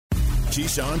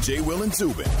Keyshawn, J. Will, and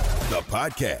Zubin, the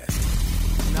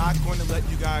podcast. Not going to let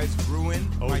you guys ruin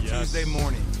my Tuesday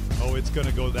morning. Oh, it's going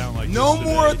to go down like no this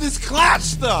more of this Clash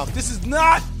stuff. This is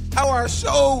not how our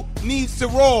show needs to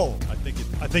roll. I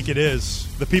think it is.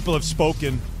 The people have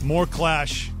spoken. More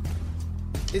Clash.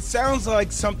 It sounds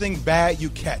like something bad you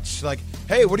catch. Like,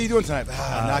 hey, what are you doing tonight?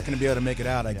 I'm not going to be able to make it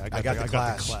out. I got the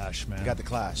Clash, man. I got the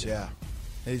Clash, yeah.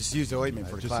 They just used the ointment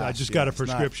for the Clash. I just got a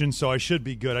prescription, so I should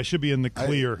be good. I should be in the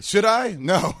clear. Should I?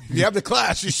 No. If you have the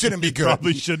Clash, you shouldn't be good.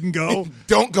 Probably shouldn't go.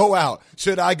 Don't go out.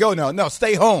 Should I go? No,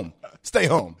 stay home. Stay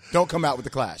home. Don't come out with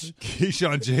the Clash.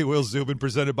 Keyshawn, J. Will, Zubin,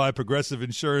 presented by Progressive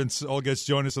Insurance. All guests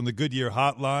join us on the Goodyear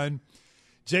Hotline.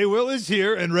 J. Will is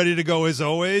here and ready to go as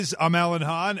always. I'm Alan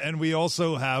Hahn, and we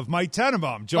also have Mike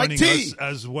Tannenbaum joining us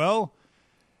as well.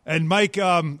 And Mike,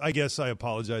 I guess I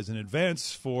apologize in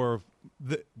advance for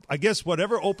I guess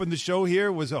whatever opened the show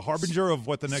here was a harbinger of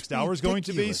what the next hour is going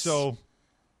to be. So,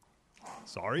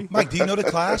 sorry. Mike, do you know the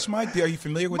Clash, Mike? Are you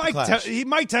familiar with the Clash?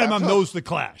 Mike Tannenbaum knows the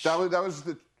Clash. That was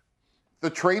the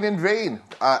train in vain.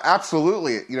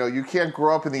 Absolutely. You know, you can't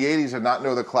grow up in the 80s and not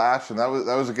know the Clash, and that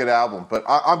was a good album. But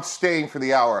I'm staying for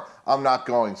the hour. I'm not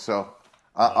going, so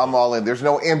I'm all in. There's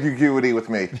no ambiguity with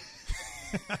me.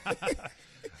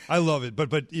 I love it,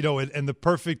 but you know, and the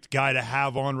perfect guy to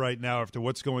have on right now after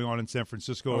what's going on in San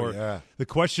Francisco, the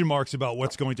question marks about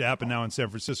what's going to happen now in San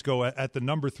Francisco at the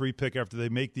number 3 pick after they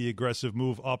make the aggressive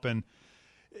move up. And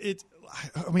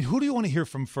who do you want to hear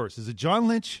from first? Is it John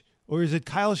Lynch or is it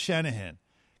Kyle Shanahan?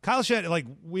 Kyle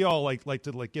Shanahan, we all like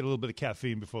to get a little bit of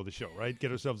caffeine before the show, right? Get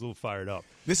ourselves a little fired up.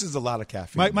 This is a lot of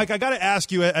caffeine. Mike, I got to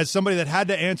ask you, as somebody that had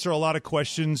to answer a lot of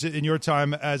questions in your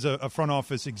time as a front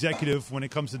office executive when it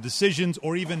comes to decisions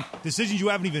or even decisions you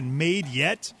haven't even made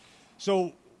yet.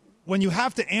 So when you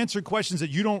have to answer questions that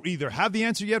you don't either have the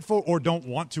answer yet for or don't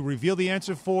want to reveal the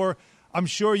answer for, I'm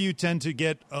sure you tend to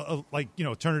get,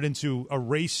 turn it into a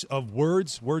race of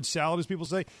words, word salad, as people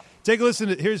say. Take a listen.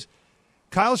 Here's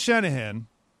Kyle Shanahan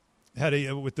had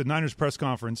with the Niners press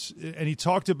conference, and he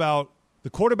talked about the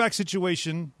quarterback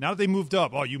situation. Now that they moved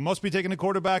up, you must be taking a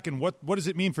quarterback, and what does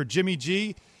it mean for Jimmy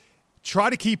G? Try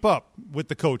to keep up with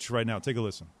the coach right now. Take a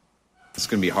listen. It's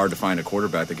going to be hard to find a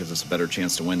quarterback that gives us a better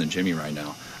chance to win than Jimmy right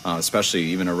now, especially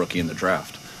even a rookie in the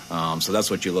draft. So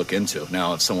that's what you look into.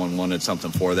 Now, if someone wanted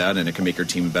something for that and it can make your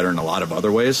team better in a lot of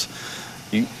other ways,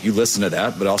 you listen to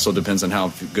that, but it also depends on how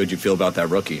good you feel about that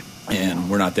rookie. And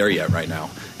we're not there yet right now.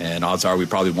 And odds are we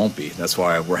probably won't be. That's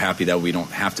why we're happy that we don't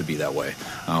have to be that way.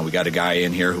 We got a guy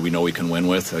in here who we know we can win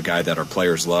with, a guy that our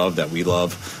players love, that we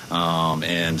love.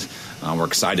 And we're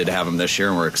excited to have him this year,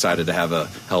 and we're excited to have a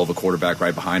hell of a quarterback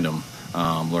right behind him,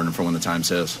 learning from when the time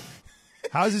says.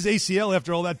 How's his ACL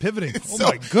after all that pivoting?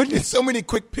 My goodness. So many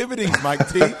quick pivotings, Mike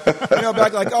T.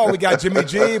 Back we got Jimmy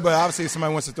G, but obviously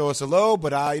somebody wants to throw us a low,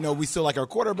 but, we still like our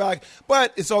quarterback.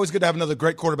 But it's always good to have another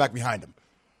great quarterback behind him.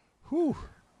 Whew.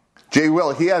 Jay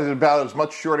Will, he had about as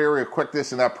much short area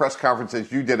quickness in that press conference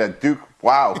as you did at Duke.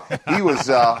 Wow. He was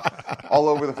all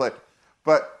over the place.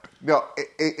 But,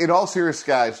 in all seriousness,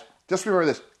 guys, just remember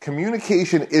this.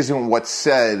 Communication isn't what's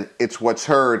said, it's what's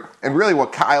heard. And really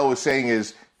what Kyle was saying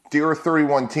is, dear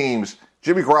 31 teams,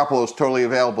 Jimmy Garoppolo is totally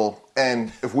available.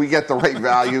 And if we get the right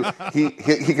value, he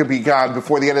could be gone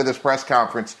before the end of this press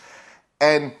conference.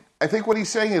 And I think what he's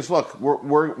saying is, look,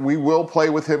 we will play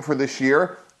with him for this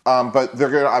year, but they're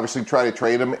going to obviously try to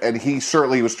trade him. And he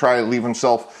certainly was trying to leave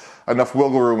himself enough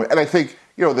wiggle room. And I think,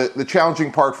 the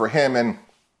challenging part for him, and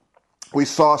we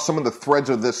saw some of the threads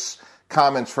of this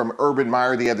comments from Urban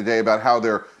Meyer the other day about how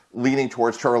they're leaning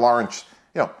towards Trevor Lawrence.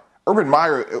 Urban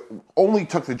Meyer only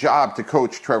took the job to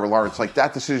coach Trevor Lawrence. Like,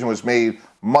 that decision was made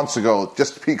months ago,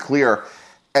 just to be clear.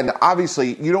 And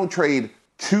obviously, you don't trade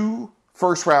 2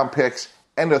 first-round picks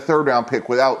and a third-round pick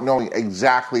without knowing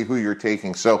exactly who you're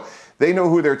taking. So they know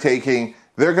who they're taking.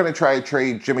 They're going to try to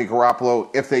trade Jimmy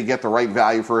Garoppolo if they get the right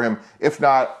value for him. If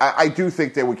not, I do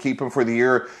think they would keep him for the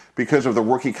year because of the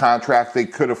rookie contract they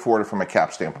could afford it from a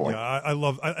cap standpoint. Yeah, I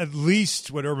love at least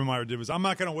what Urban Meyer did was, I'm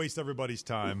not going to waste everybody's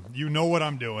time. You know what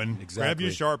I'm doing. Exactly. Grab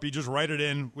your Sharpie, just write it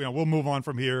in. We'll move on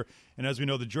from here. And as we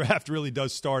know, the draft really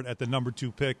does start at the number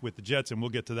 2 pick with the Jets, and we'll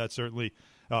get to that certainly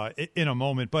in a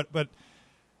moment. But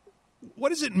what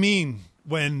does it mean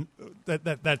when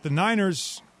that the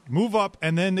Niners move up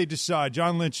and then they decide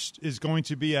John Lynch is going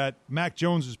to be at Mac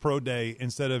Jones's pro day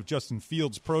instead of Justin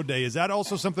Fields' pro day? Is that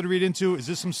also something to read into? Is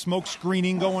this some smoke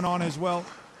screening going on as well?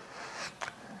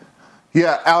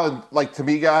 Yeah, Alan, to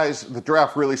me, guys, the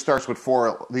draft really starts with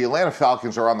 4. The Atlanta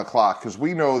Falcons are on the clock because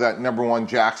we know that number 1,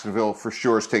 Jacksonville, for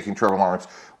sure is taking Trevor Lawrence.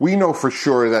 We know for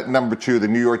sure that number 2, the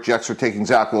New York Jets, are taking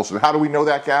Zach Wilson. How do we know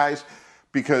that, guys?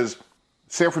 Because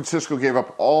San Francisco gave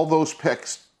up all those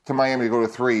picks to Miami to go to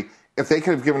 3. If they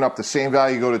could have given up the same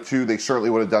value to go to 2, they certainly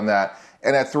would have done that.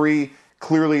 And at 3,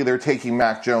 clearly they're taking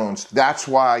Mac Jones. That's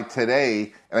why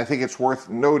today, and I think it's worth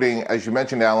noting, as you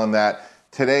mentioned, Alan, that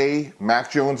today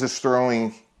Mac Jones is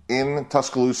throwing in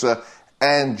Tuscaloosa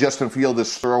and Justin Fields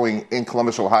is throwing in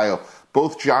Columbus, Ohio.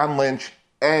 Both John Lynch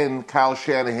and Kyle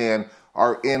Shanahan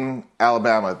are in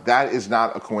Alabama. That is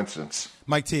not a coincidence.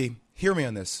 Mike T, hear me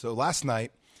on this. So last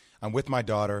night, I'm with my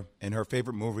daughter, and her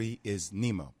favorite movie is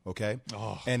Nemo, okay?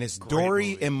 Oh, and it's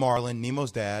Dory movie. and Marlin,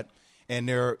 Nemo's dad, and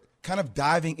they're kind of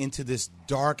diving into this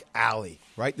dark alley,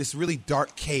 right? This really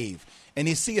dark cave. And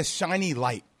they see a shiny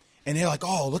light. And they're like,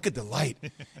 oh, look at the light.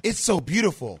 It's so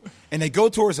beautiful. And they go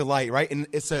towards the light, right? And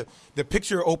the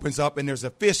picture opens up, and there's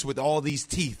a fish with all these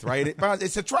teeth, right?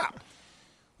 It's a trap.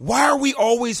 Why are we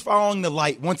always following the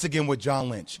light once again with John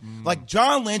Lynch? Like,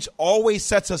 John Lynch always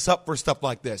sets us up for stuff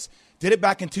like this. Did it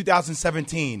back in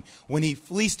 2017 when he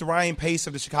fleeced Ryan Pace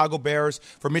of the Chicago Bears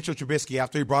for Mitchell Trubisky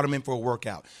after he brought him in for a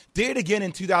workout. Did it again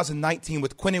in 2019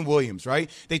 with Quinnen Williams, right?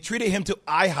 They treated him to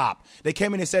IHOP. They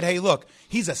came in and said, hey, look,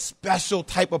 he's a special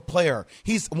type of player.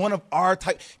 He's one of our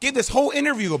type. Gave this whole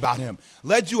interview about him.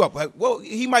 Led you up. Like, well,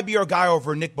 he might be our guy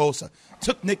over Nick Bosa.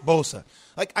 Took Nick Bosa.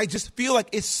 Like, I just feel like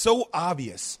it's so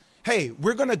obvious. Hey,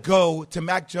 we're going to go to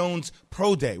Mac Jones'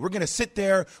 pro day. We're going to sit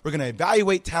there. We're going to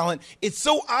evaluate talent. It's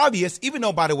so obvious, even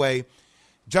though, by the way,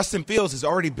 Justin Fields has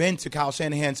already been to Kyle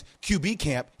Shanahan's QB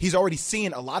camp. He's already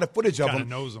seen a lot of footage of him.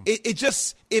 Knows him.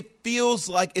 It feels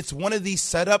like it's one of these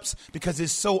setups because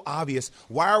it's so obvious.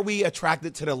 Why are we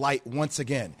attracted to the light once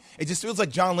again? It just feels like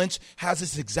John Lynch has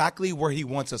us exactly where he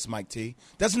wants us, Mike T.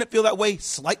 Doesn't it feel that way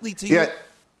slightly to you?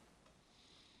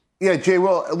 Yeah, Jay,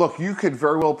 well, look, you could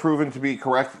very well proven to be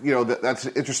correct. You know, that's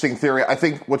an interesting theory. I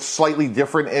think what's slightly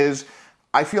different is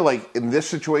I feel like in this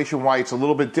situation, why it's a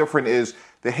little bit different is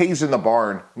the hay's in the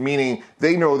barn, meaning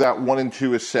they know that 1 and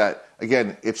 2 is set.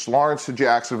 Again, it's Lawrence to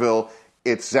Jacksonville.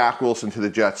 It's Zach Wilson to the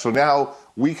Jets. So now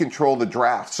we control the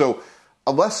draft. So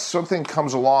unless something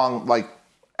comes along like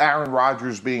Aaron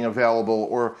Rodgers being available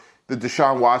or the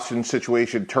Deshaun Watson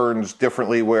situation turns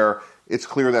differently where it's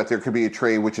clear that there could be a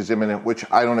trade which is imminent, which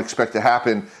I don't expect to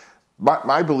happen.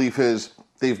 My belief is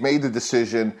they've made the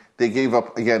decision. They gave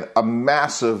up, again, a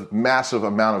massive, massive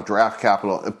amount of draft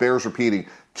capital. It bears repeating,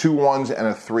 2 1s and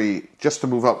a 3 just to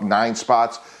move up 9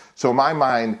 spots. So in my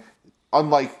mind,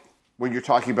 unlike when you're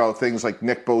talking about things like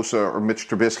Nick Bosa or Mitch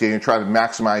Trubisky and you're trying to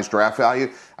maximize draft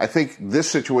value, I think this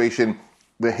situation,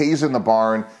 the hay's in the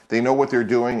barn, they know what they're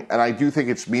doing, and I do think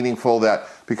it's meaningful that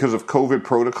because of COVID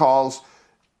protocols,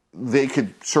 they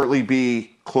could certainly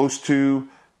be close to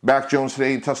Mac Jones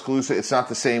today in Tuscaloosa. It's not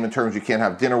the same in terms you can't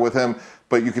have dinner with him,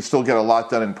 but you can still get a lot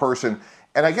done in person.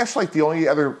 And I guess like the only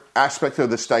other aspect of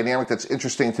this dynamic that's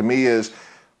interesting to me is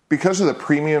because of the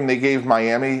premium they gave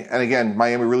Miami, and again,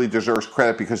 Miami really deserves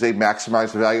credit because they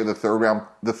maximized the value of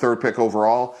the third pick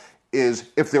overall, is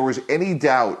if there was any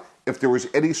doubt, if there was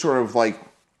any sort of like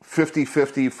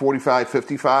 50-50,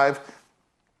 45-55,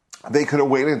 they could have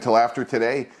waited until after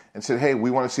today and said, hey, we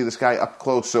want to see this guy up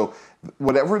close. So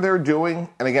whatever they're doing,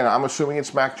 and again, I'm assuming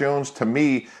it's Mac Jones, to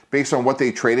me, based on what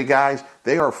they traded guys,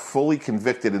 they are fully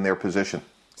convicted in their position.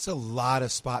 It's a lot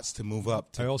of spots to move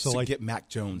up to get Mac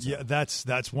Jones. Yeah,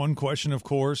 that's one question, of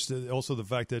course. Also the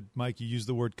fact that, Mike, you used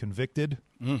the word convicted.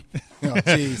 Oh,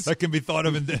 geez. That can be thought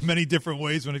of in many different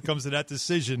ways when it comes to that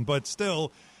decision. But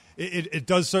still, it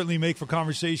does certainly make for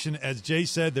conversation. As Jay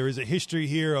said, there is a history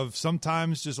here of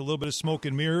sometimes just a little bit of smoke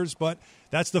and mirrors, but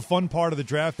that's the fun part of the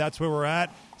draft. That's where we're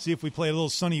at. See if we play a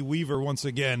little Sonny Weaver once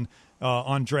again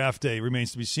on draft day.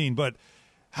 Remains to be seen. But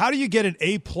how do you get an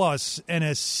A+ and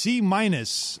a C-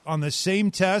 on the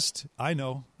same test? I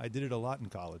know. I did it a lot in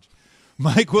college.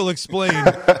 Mike will explain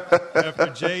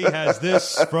after Jay has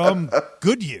this from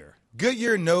Goodyear.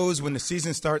 Goodyear knows when the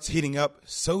season starts heating up,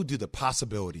 so do the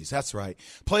possibilities. That's right.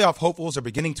 Playoff hopefuls are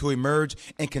beginning to emerge,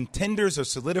 and contenders are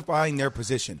solidifying their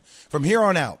position. From here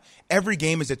on out, every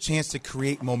game is a chance to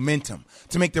create momentum,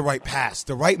 to make the right pass,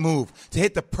 the right move, to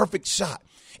hit the perfect shot.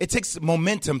 It takes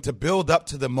momentum to build up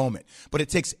to the moment, but it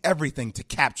takes everything to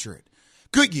capture it.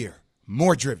 Goodyear,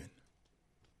 more driven.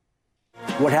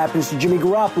 What happens to Jimmy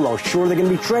Garoppolo? Sure, they're going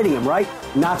to be trading him, right?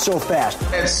 Not so fast.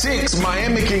 At 6,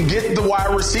 Miami can get the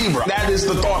wide receiver. That is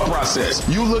the thought process.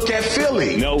 You look at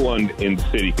Philly. No one in the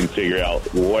city can figure out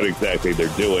what exactly they're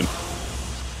doing.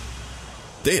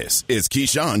 This is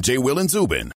Keyshawn, J. Will, and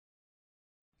Zubin.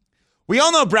 We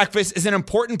all know breakfast is an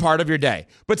important part of your day,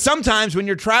 but sometimes when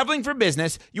you're traveling for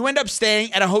business, you end up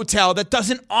staying at a hotel that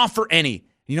doesn't offer any.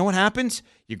 You know what happens?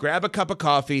 You grab a cup of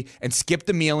coffee and skip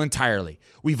the meal entirely.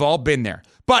 We've all been there.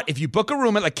 But if you book a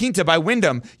room at La Quinta by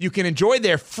Wyndham, you can enjoy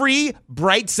their free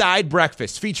Bright Side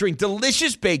breakfast featuring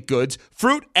delicious baked goods,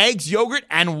 fruit, eggs, yogurt,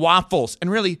 and waffles. And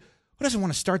really, who doesn't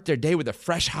want to start their day with a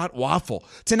fresh, hot waffle?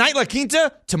 Tonight, La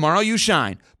Quinta, tomorrow you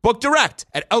shine. Book direct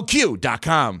at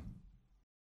LQ.com.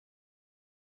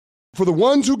 For the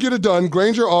ones who get it done,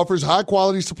 Grainger offers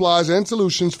high-quality supplies and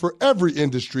solutions for every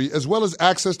industry, as well as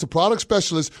access to product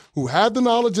specialists who have the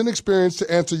knowledge and experience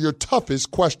to answer your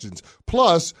toughest questions.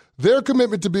 Plus, their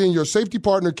commitment to being your safety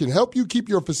partner can help you keep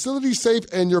your facility safe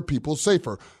and your people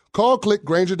safer. Call, click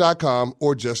Grainger.com,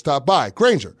 or just stop by.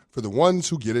 Grainger, for the ones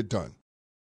who get it done.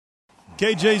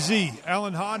 KJZ,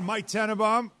 Alan Hahn, Mike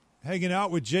Tannenbaum, hanging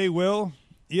out with Jay Will,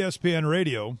 ESPN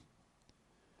Radio.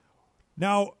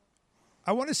 Now,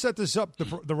 I want to set this up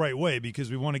the right way because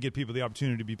we want to give people the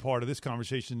opportunity to be part of this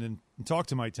conversation and talk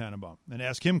to Mike Tannenbaum and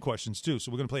ask him questions too.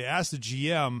 So we're going to play Ask the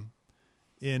GM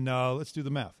in, let's do the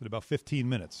math, in about 15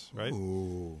 minutes, right?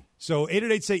 Ooh. So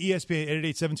 888-SAY-ESPN,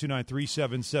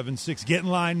 888-729-3776. Get in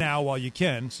line now while you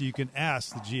can so you can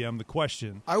ask the GM the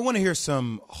question. I want to hear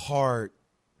some hard,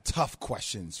 tough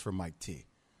questions from Mike T.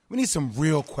 We need some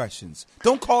real questions.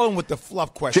 Don't call him with the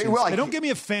fluff questions. Hey, don't give me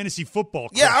a fantasy football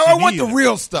question. Yeah, I want the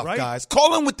real stuff, right? Guys.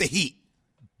 Call him with the heat.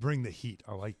 Bring the heat.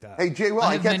 I like that. Hey, Jay,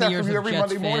 I get that from you every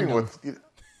Monday morning.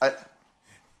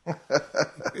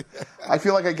 I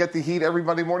feel like I get the heat every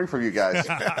Monday morning from you guys.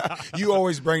 You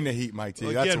always bring the heat, Mike T.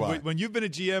 Well, that's again, why. When you've been a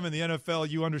GM in the NFL,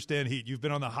 you understand heat. You've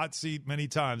been on the hot seat many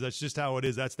times. That's just how it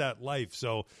is. That's that life.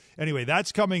 So, anyway,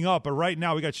 that's coming up. But right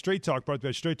now, we got Straight Talk brought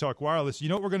by Straight Talk Wireless. You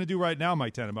know what we're going to do right now,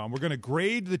 Mike Tannenbaum? We're going to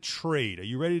grade the trade. Are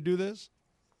you ready to do this?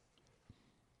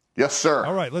 Yes, sir.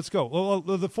 All right, let's go. Well,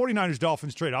 the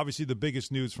 49ers-Dolphins trade, obviously the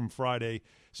biggest news from Friday.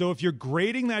 So if you're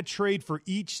grading that trade for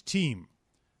each team,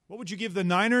 what would you give the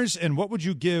Niners and what would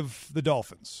you give the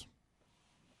Dolphins?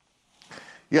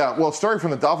 Yeah, well, starting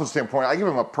from the Dolphins standpoint, I give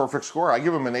them a perfect score. I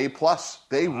give them an A+.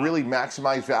 They really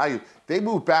maximize value. They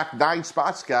moved back 9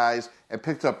 spots, guys, and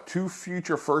picked up 2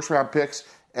 future first-round picks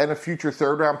and a future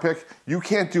third-round pick. You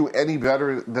can't do any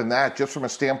better than that just from a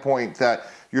standpoint that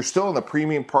you're still in the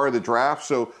premium part of the draft.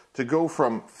 So to go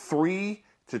from 3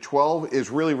 to 12 is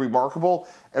really remarkable.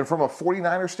 And from a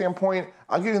 49er standpoint,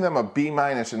 I'm giving them a B-,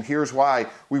 and here's why.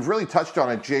 We've really touched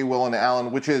on it, Jay, Will, and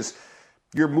Allen, which is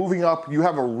you're moving up. You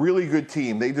have a really good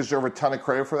team. They deserve a ton of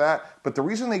credit for that. But the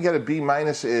reason they get a B-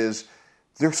 is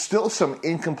there's still some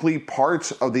incomplete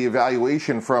parts of the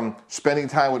evaluation from spending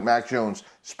time with Mac Jones,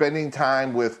 spending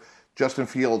time with Justin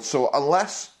Fields. So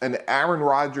unless an Aaron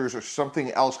Rodgers or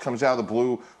something else comes out of the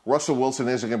blue, Russell Wilson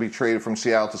isn't going to be traded from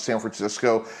Seattle to San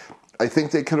Francisco. I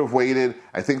think they could have waited.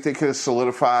 I think they could have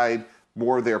solidified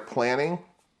more of their planning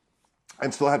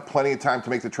and still had plenty of time to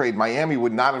make the trade. Miami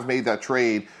would not have made that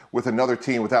trade with another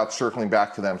team without circling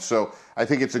back to them. So I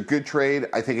think it's a good trade.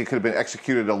 I think it could have been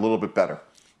executed a little bit better.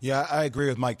 Yeah, I agree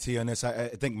with Mike T on this. I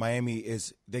think Miami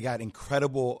they got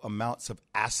incredible amounts of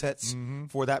assets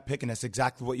for that pick, and that's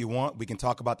exactly what you want. We can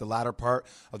talk about the latter part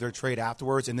of their trade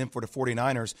afterwards. And then for the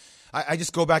 49ers, I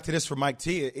just go back to this for Mike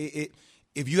T.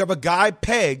 If you have a guy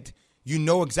pegged, you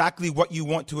know exactly what you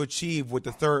want to achieve with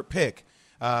the third pick.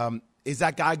 Is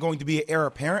that guy going to be an heir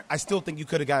apparent? I still think you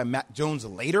could have gotten Mac Jones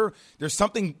later. There's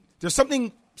something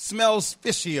smells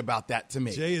fishy about that to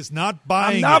me. Jay is not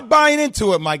buying I'm not buying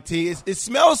into it, Mike T. It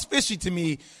smells fishy to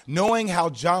me, knowing how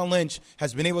John Lynch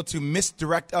has been able to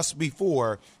misdirect us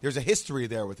before. There's a history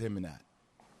there with him in that.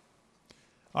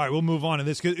 All right, we'll move on. And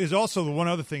this is also the one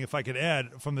other thing, if I could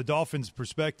add, from the Dolphins'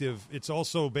 perspective, it's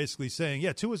also basically saying,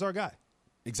 yeah, Tua is our guy.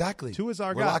 Exactly. Tua is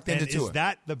our We're guy. locked into and Tua. Is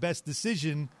that the best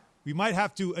decision? We might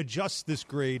have to adjust this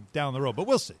grade down the road, but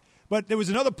we'll see. But there was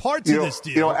another part to this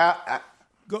deal.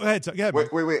 Go ahead. Go ahead.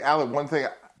 Wait, Alan, one thing.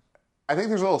 I think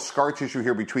there's a little scar tissue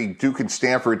here between Duke and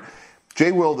Stanford.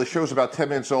 Jay Will, the show's about 10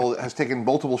 minutes old, has taken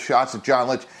multiple shots at John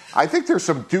Lynch. I think there's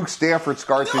some Duke-Stanford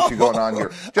scar tissue going on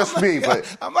here. Just me,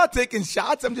 but I'm not taking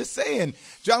shots. I'm just saying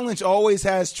John Lynch always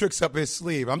has tricks up his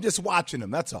sleeve. I'm just watching him.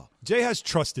 That's all. Jay has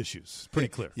trust issues. Pretty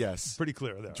clear. Yes. Pretty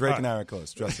clear there. Drake and I are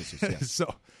close. Trust issues, yes.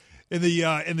 So in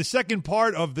the second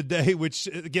part of the day, which,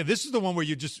 again, this is the one where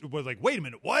you just were like, wait a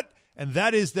minute, what? And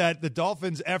that is that the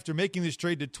Dolphins, after making this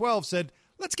trade to 12, said,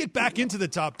 let's get back into the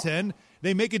top 10.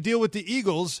 They make a deal with the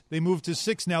Eagles. They move to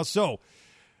 6 now. So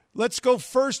let's go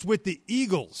first with the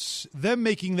Eagles, them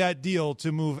making that deal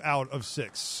to move out of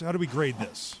 6. How do we grade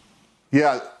this?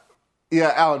 Yeah,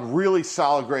 Alan, really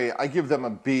solid grade. I give them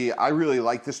a B. I really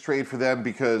like this trade for them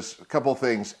because a couple of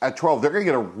things. At 12, they're going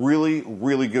to get a really,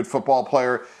 really good football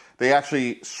player. They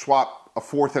actually swap a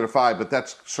 4th and a 5, but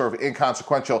that's sort of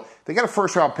inconsequential. They got a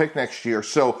first-round pick next year.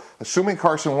 So assuming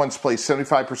Carson Wentz plays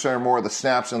 75% or more of the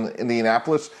snaps in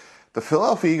Indianapolis, The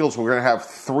Philadelphia Eagles were going to have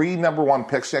 3 number 1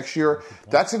 picks next year.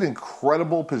 That's an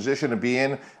incredible position to be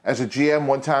in. As a GM,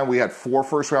 one time we had 4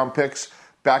 first-round picks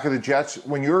back at the Jets.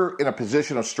 When you're in a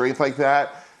position of strength like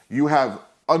that, you have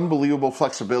unbelievable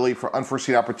flexibility for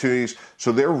unforeseen opportunities.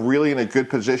 So they're really in a good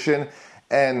position.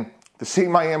 And the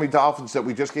same Miami Dolphins that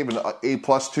we just gave an A+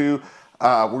 to,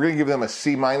 we're going to give them a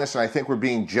C-, and I think we're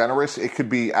being generous. It could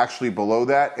be actually below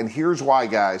that. And here's why,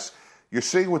 guys. You're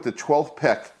sitting with the 12th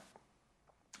pick.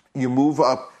 You move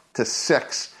up to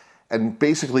 6, and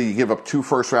basically you give up 2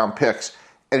 first-round picks.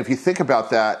 And if you think about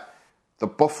that, the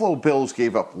Buffalo Bills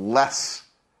gave up less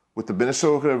with the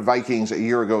Minnesota Vikings a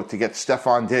year ago to get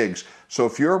Stephon Diggs. So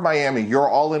if you're Miami, you're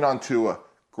all in on Tua.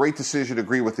 Great decision,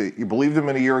 agree with it. You believed him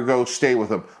in a year ago, stay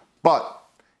with him. But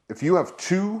if you have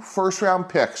 2 first-round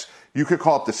picks, you could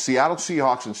call up the Seattle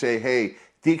Seahawks and say, hey,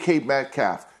 DK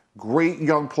Metcalf, great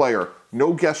young player,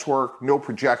 no guesswork, no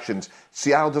projections.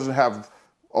 Seattle doesn't have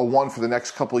a 1 for the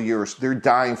next couple of years. They're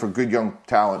dying for good young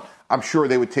talent. I'm sure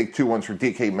they would take 2 1s for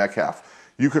DK Metcalf.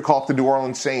 You could call up the New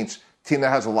Orleans Saints, team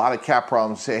that has a lot of cap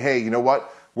problems, and say, hey, you know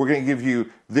what? We're going to give you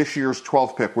this year's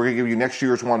 12th pick. We're going to give you next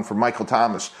year's 1 for Michael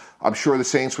Thomas. I'm sure the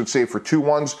Saints would say for 2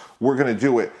 1s, we're going to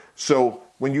do it. So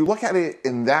when you look at it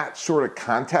in that sort of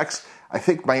context, I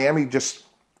think Miami just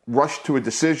rushed to a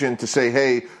decision to say,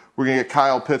 hey, we're going to get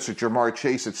Kyle Pitts or Jamar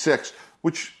Chase at 6,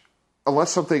 which,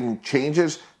 unless something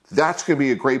changes, that's going to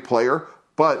be a great player,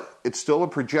 but it's still a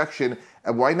projection.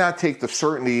 And why not take the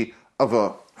certainty of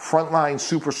a frontline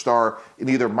superstar in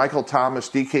either Michael Thomas,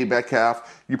 DK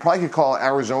Metcalf? You probably could call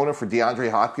Arizona for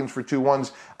DeAndre Hopkins for 2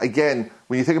 1s. Again,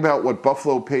 when you think about what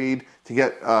Buffalo paid to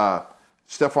get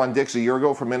Stephon Diggs a year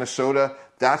ago from Minnesota,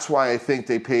 that's why I think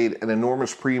they paid an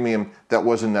enormous premium that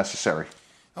wasn't necessary.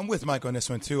 I'm with Mike on this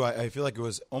one, too. I feel like it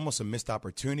was almost a missed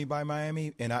opportunity by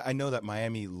Miami, and I know that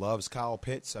Miami loves Kyle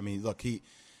Pitts. I mean, look,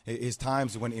 his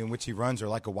times in which he runs are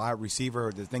like a wide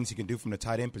receiver. The things he can do from the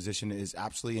tight end position is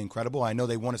absolutely incredible. I know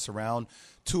they want to surround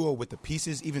Tua with the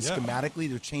pieces, even schematically.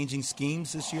 They're changing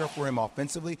schemes this year for him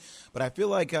offensively, but I feel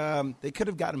like they could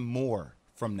have gotten more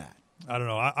from that. I don't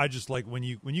know. I just like when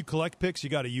you collect picks, you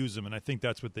got to use them, and I think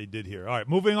that's what they did here. All right,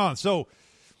 moving on. So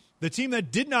the team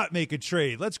that did not make a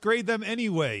trade, let's grade them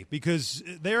anyway because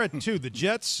they're at 2, the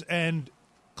Jets, and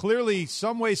clearly,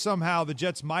 some way, somehow, the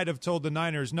Jets might have told the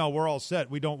Niners, no, we're all set.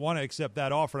 We don't want to accept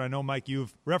that offer. And I know, Mike,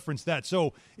 you've referenced that.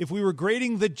 So if we were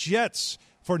grading the Jets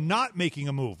for not making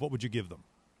a move, what would you give them?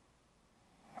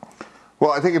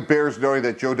 Well, I think it bears noting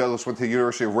that Joe Douglas went to the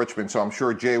University of Richmond, so I'm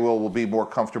sure Jay will be more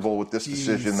comfortable with this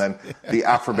decision than the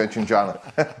aforementioned John.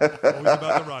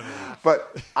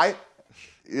 But I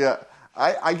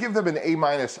give them an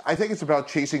A-. I think it's about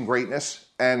chasing greatness,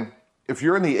 and if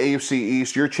you're in the AFC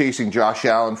East, you're chasing Josh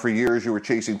Allen. For years, you were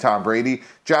chasing Tom Brady.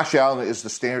 Josh Allen is the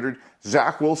standard.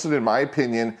 Zach Wilson, in my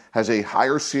opinion, has a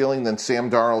higher ceiling than Sam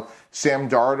Darnold. Sam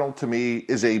Darnold, to me,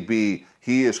 is a B.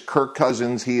 He is Kirk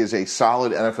Cousins. He is a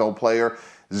solid NFL player.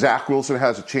 Zach Wilson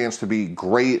has a chance to be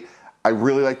great. I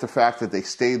really like the fact that they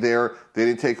stayed there. They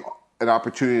didn't take an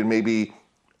opportunity to maybe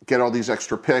get all these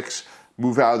extra picks,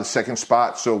 move out of the second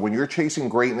spot. So when you're chasing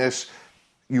greatness,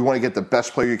 you want to get the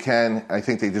best player you can. I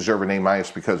think they deserve an A-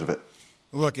 because of it.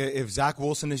 Look, if Zach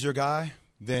Wilson is your guy,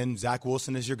 then Zach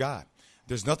Wilson is your guy.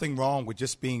 There's nothing wrong with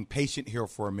just being patient here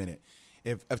for a minute.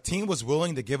 If a team was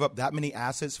willing to give up that many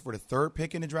assets for the 3rd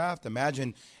pick in the draft,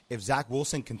 imagine if Zach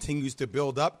Wilson continues to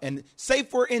build up. And say,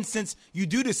 for instance, you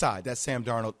do decide that Sam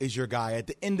Darnold is your guy at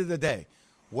the end of the day.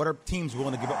 What are teams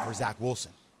willing to give up for Zach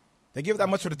Wilson? They give that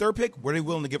much for the 3rd pick? What are they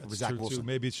willing to give for Zach Wilson? Too.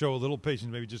 Maybe show a little patience.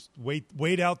 Maybe just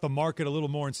wait out the market a little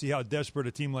more and see how desperate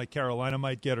a team like Carolina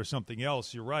might get or something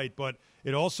else. You're right. But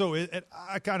it also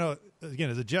I kind of, again,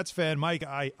 as a Jets fan, Mike,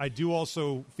 I do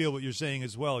also feel what you're saying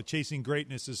as well. Chasing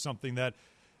greatness is something that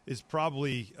is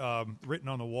probably written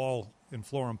on the wall in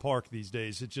Florham Park these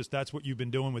days. It's just that's what you've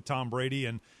been doing with Tom Brady,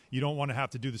 and you don't want to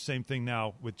have to do the same thing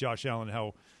now with Josh Allen,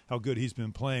 how good he's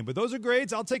been playing. But those are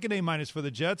grades. I'll take an A- for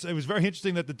the Jets. It was very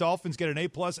interesting that the Dolphins get an A+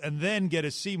 and then get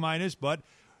a C-, but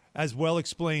as well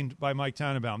explained by Mike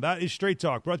Tannenbaum. That is Straight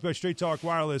Talk, brought to you by Straight Talk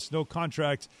Wireless. No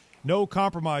contract, no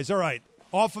compromise. All right,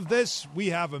 off of this, we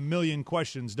have a million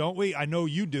questions, don't we? I know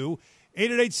you do.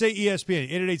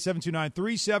 888-SAY-ESPN,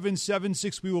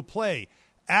 888-729-3776. We will play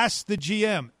Ask the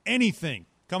GM Anything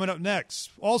coming up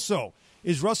next. Also,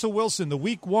 is Russell Wilson the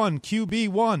Week 1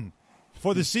 QB1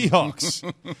 for the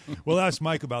Seahawks? We'll ask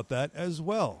Mike about that as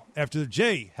well. After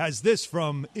Jay has this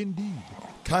from Indeed.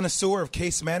 Connoisseur of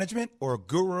case management or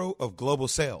guru of global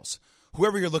sales?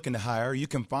 Whoever you're looking to hire, you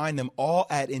can find them all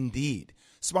at Indeed.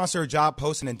 Sponsor a job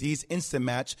post and Indeed's Instant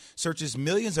Match searches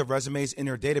millions of resumes in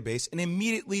your database and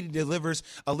immediately delivers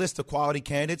a list of quality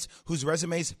candidates whose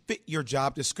resumes fit your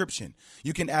job description.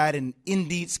 You can add an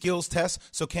Indeed skills test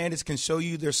so candidates can show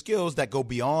you their skills that go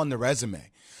beyond the resume.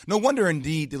 No wonder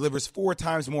Indeed delivers 4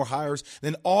 times more hires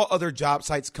than all other job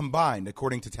sites combined,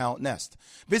 according to Talent Nest.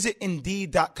 Visit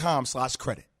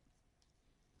Indeed.com/credit.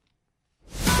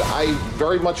 I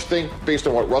very much think, based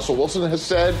on what Russell Wilson has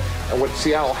said and what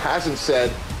Seattle hasn't said,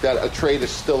 that a trade is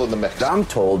still in the mix. I'm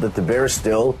told that the Bears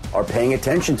still are paying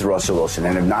attention to Russell Wilson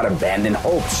and have not abandoned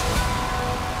hopes.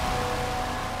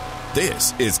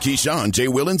 This is Keyshawn, J.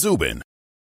 Will, and Zubin.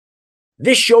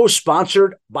 This show is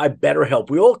sponsored by BetterHelp.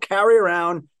 We all carry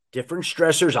around different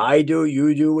stressors. I do,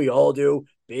 you do, we all do,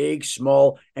 big,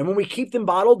 small. And when we keep them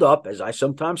bottled up, as I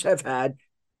sometimes have had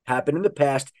happen in the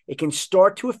past, it can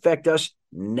start to affect us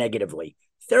negatively.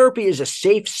 Therapy is a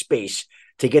safe space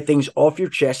to get things off your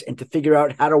chest and to figure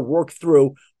out how to work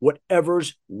through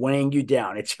whatever's weighing you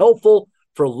down. It's helpful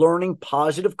for learning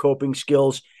positive coping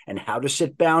skills and how to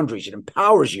set boundaries. It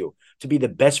empowers you to be the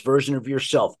best version of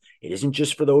yourself. It isn't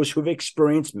just for those who've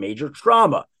experienced major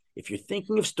trauma. If you're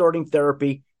thinking of starting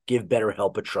therapy, give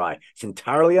BetterHelp a try. It's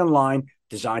entirely online,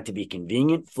 designed to be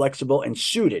convenient, flexible, and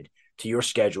suited to your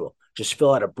schedule. Just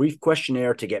fill out a brief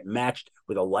questionnaire to get matched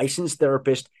with a licensed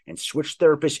therapist and switch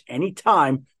therapists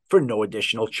anytime for no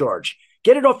additional charge.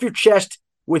 Get it off your chest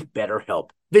with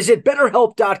BetterHelp. Visit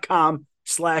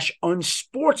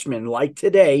BetterHelp.com/unsportsmanlike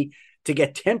today to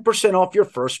get 10% off your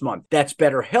first month. That's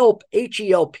BetterHelp,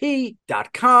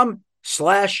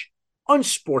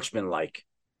 HELP.com/unsportsmanlike.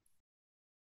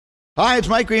 Hi, it's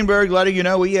Mike Greenberg letting you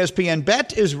know ESPN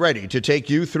Bet is ready to take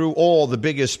you through all the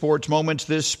biggest sports moments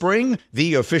this spring.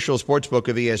 The official sportsbook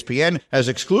of ESPN has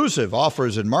exclusive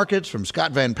offers and markets from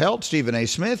Scott Van Pelt, Stephen A.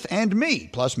 Smith, and me,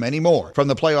 plus many more. From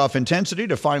the playoff intensity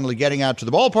to finally getting out to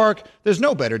the ballpark, there's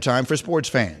no better time for sports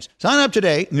fans. Sign up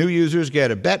today. New users get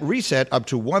a bet reset up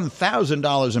to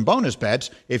 $1,000 in bonus bets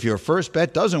if your first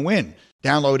bet doesn't win.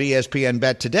 Download ESPN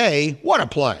Bet today. What a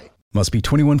play. Must be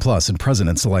 21 plus and present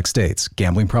in select states.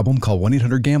 Gambling problem? Call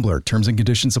 1-800-GAMBLER. Terms and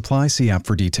conditions apply. See app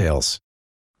for details.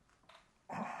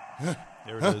 There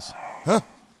it is.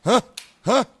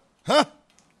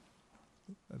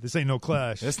 This ain't no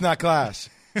Clash. It's not Clash.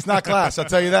 It's not Clash. I'll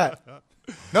tell you that.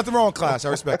 Nothing wrong with Clash. I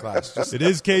respect Clash. Just it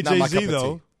is KJZ,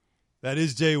 though. That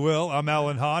is Jay Will. I'm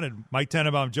Alan Hahn, and Mike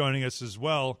Tannenbaum joining us as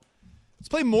well. Let's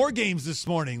play more games this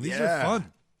morning. These are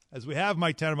fun. As we have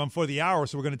Mike Tannenbaum for the hour,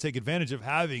 so we're going to take advantage of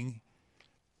having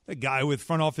a guy with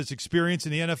front office experience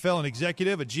in the NFL, an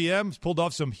executive, a GM, who's pulled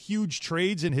off some huge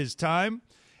trades in his time.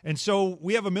 And so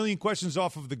we have a million questions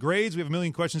off of the grades. We have a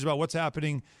million questions about what's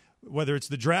happening, whether it's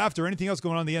the draft or anything else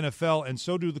going on in the NFL, and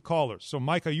so do the callers. So,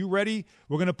 Mike, are you ready?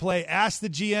 We're going to play Ask the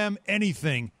GM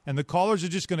Anything, and the callers are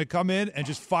just going to come in and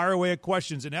just fire away at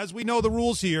questions. And as we know the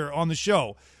rules here on the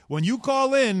show, when you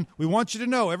call in, we want you to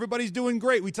know everybody's doing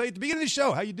great. We tell you at the beginning of the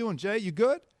show, how you doing, Jay? You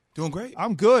good? Doing great.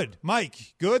 I'm good.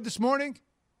 Mike, good this morning?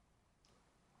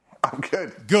 I'm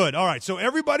good. Good. All right. So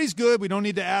everybody's good. We don't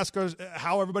need to ask us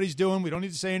how everybody's doing. We don't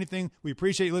need to say anything. We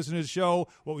appreciate you listening to the show.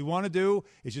 What we want to do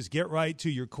is just get right to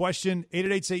your question.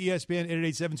 888-SAY-ESPN,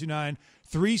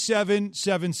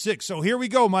 888-729-3776. So here we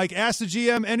go, Mike. Ask the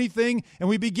GM anything, and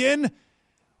we begin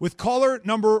with caller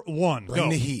number 1. Bring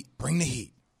the heat. Bring the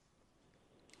heat.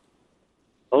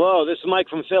 Hello, this is Mike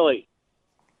from Philly.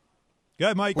 Go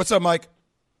ahead, Mike. What's up, Mike?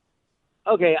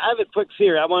 Okay, I have a quick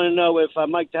theory. I want to know if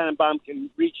Mike Tannenbaum can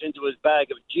reach into his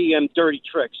bag of GM dirty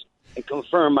tricks and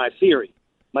confirm my theory.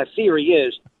 My theory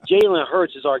is Jalen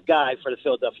Hurts is our guy for the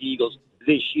Philadelphia Eagles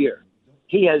this year.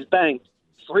 He has banked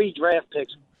 3 draft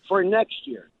picks for next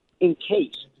year in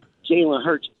case Jalen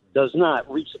Hurts does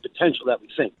not reach the potential that we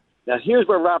think. Now, here's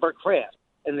where Robert Kraft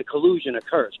and the collusion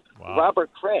occurs. Wow.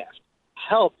 Robert Kraft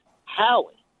helped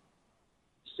Howie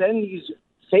send these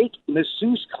fake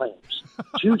masseuse claims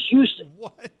to Houston.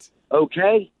 What?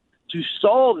 Okay? To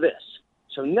solve this.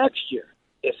 So next year,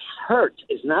 if Hurts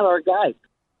is not our guy.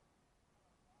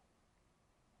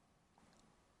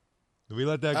 Did we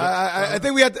let that go? I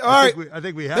think we had to, all right. I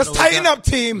think we had Let's tighten up,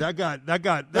 team. That got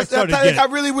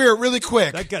really weird really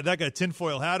quick. That got a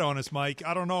tinfoil hat on us, Mike.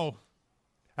 I don't know.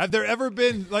 Have there ever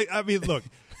been, look,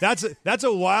 that's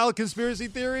a wild conspiracy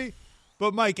theory.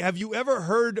 But, Mike, have you ever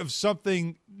heard of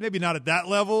something, maybe not at that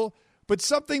level, but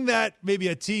something that maybe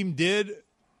a team did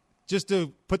just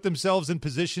to put themselves in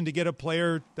position to get a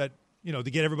player that, to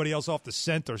get everybody else off the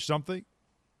scent or something?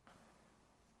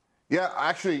 Yeah,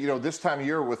 actually, this time of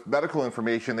year with medical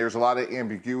information, there's a lot of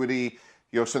ambiguity.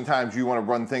 Sometimes you want to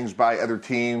run things by other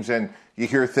teams and you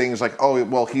hear things like, oh,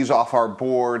 well, he's off our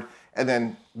board. And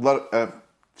then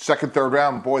second, third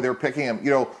round, boy, they're picking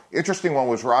him. Interesting one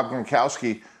was Rob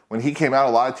Gronkowski. When he came out,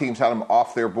 a lot of teams had him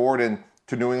off their board, and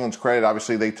to New England's credit,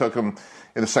 obviously they took him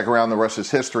in the second round. The rest is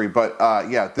history. But,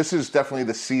 this is definitely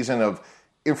the season of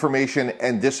information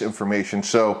and disinformation.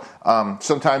 So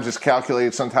sometimes it's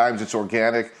calculated, sometimes it's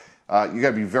organic. You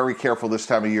got to be very careful this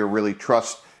time of year, really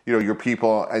trust your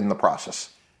people in the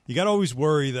process. You got to always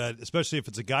worry that, especially if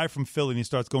it's a guy from Philly and he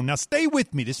starts going, now stay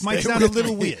with me. This might sound a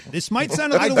little weird. This might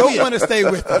sound a little weird. I don't want to stay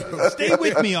with you. Stay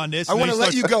with me on this. I want to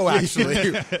let you go,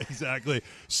 actually. Exactly.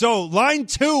 So, line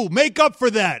 2, make up for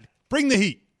that. Bring the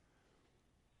heat.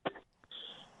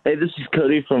 Hey, this is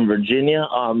Cody from Virginia.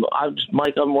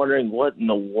 Mike, I'm wondering what in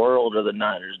the world are the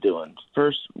Niners doing?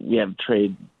 First, we have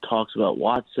trade talks about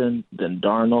Watson, then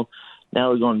Darnold. Now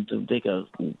we're going to take a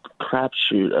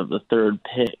crapshoot of the third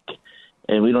pick,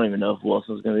 and we don't even know if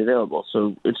Wilson's going to be available.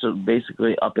 So it's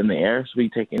basically up in the air, so we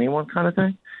can take anyone kind of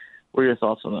thing? What are your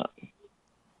thoughts on that?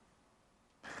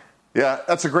 Yeah,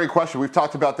 that's a great question. We've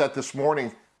talked about that this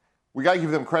morning. We got to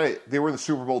give them credit. They were in the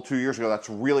Super Bowl 2 years ago. That's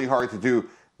really hard to do.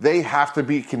 They have to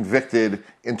be convicted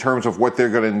in terms of what they're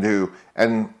going to do.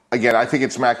 And again, I think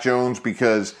it's Mac Jones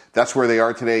because that's where they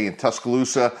are today in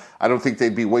Tuscaloosa. I don't think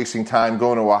they'd be wasting time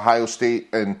going to Ohio State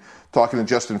and talking to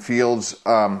Justin Fields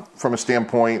from a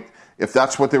standpoint. If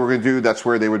that's what they were going to do, that's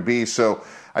where they would be. So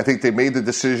I think they made the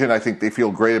decision. I think they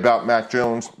feel great about Mac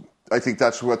Jones. I think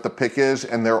that's what the pick is,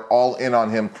 and they're all in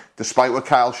on him. Despite what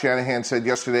Kyle Shanahan said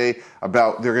yesterday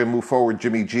about they're going to move forward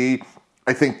Jimmy G,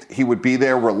 I think he would be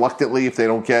there reluctantly if they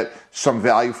don't get some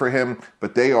value for him.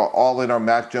 But they are all in on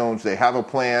Mac Jones. They have a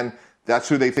plan. That's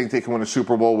who they think they can win a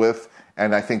Super Bowl with.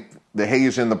 And I think the hay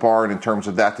is in the barn in terms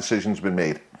of that decision's been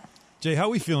made. Jay, how are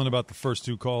we feeling about the first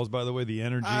 2 calls, by the way, the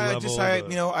energy level? I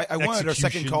wanted our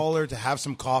second caller to have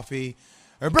some coffee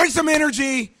or bring some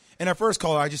energy. And our first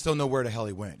caller, I just don't know where the hell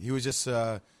he went. He was just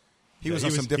he was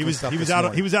on some different stuff. He was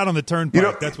out on the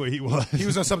turnpike. That's where he was. He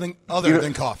was on something other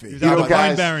than coffee. He was out by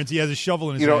Pine Barrens. He has a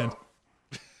shovel in his hand.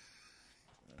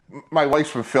 My wife's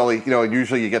from Philly, and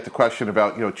usually you get the question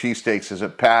about, cheesesteaks. Is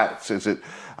it Pat's? Is it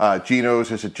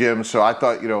Geno's? Is it Jim's? So I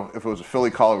thought, if it was a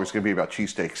Philly caller, it was going to be about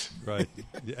cheesesteaks. Right.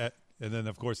 And then,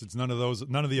 of course, it's none of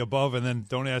the above. And then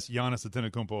don't ask Giannis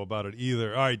Antetokounmpo about it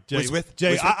either. All right,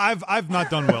 Jay. I've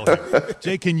not done well here.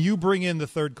 Jay, can you bring in the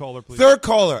third caller, please? Third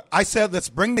caller. I said, let's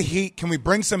bring the heat. Can we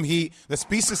bring some heat? Let's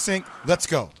be succinct. Let's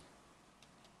go.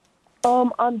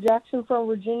 I'm Jackson from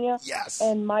Virginia. Yes.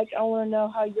 And Mike, I want to know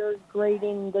how you're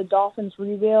grading the Dolphins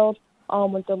rebuild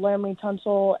with the Laramie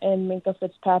Tunsil and Minkah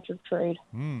Fitzpatrick trade.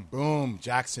 Boom,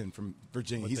 Jackson from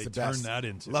Virginia. He's the best. Turn that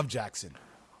into. Love Jackson.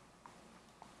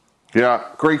 Yeah,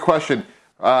 great question.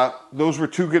 Those were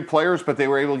 2 good players, but they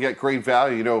were able to get great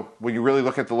value. When you really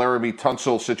look at the Laramie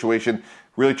Tunsil situation,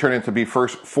 really turned into be 4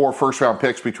 first-round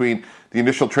picks between the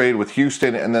initial trade with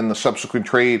Houston and then the subsequent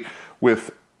trade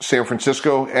with San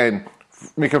Francisco. And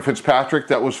Minkah Fitzpatrick,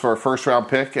 that was for a first-round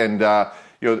pick. And,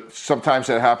 sometimes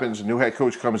that happens. A new head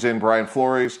coach comes in, Brian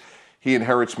Flores. He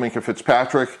inherits Minkah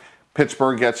Fitzpatrick.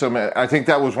 Pittsburgh gets him. And I think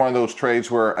that was one of those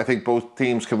trades where I think both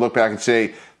teams can look back and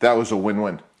say that was a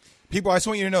win-win. People, I just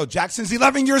want you to know, Jackson's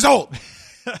 11 years old.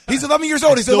 He's 11 years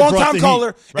old. He's a long-time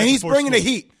caller, and he's bringing the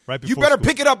heat. You better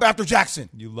pick it up after Jackson.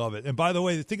 You love it. And by the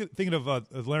way, thinking of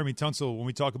Laramie Tunsil, when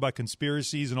we talk about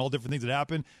conspiracies and all different things that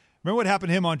happen, remember what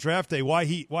happened to him on draft day? Why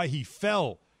he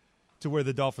fell to where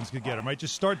the Dolphins could get him, right?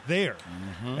 Just start there,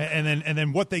 and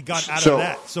then what they got out of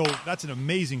that. So that's an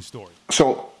amazing story.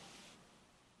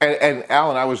 And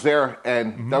Alan, I was there,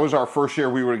 and that was our first year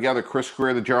we were together. Chris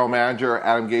Greer, the general manager,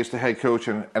 Adam Gase, the head coach,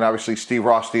 and obviously Steve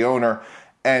Ross, the owner.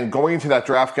 And going into that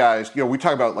draft, guys, we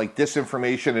talk about like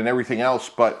disinformation and everything else,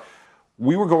 but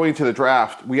we were going to the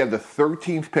draft. We had the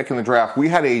 13th pick in the draft. We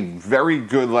had a very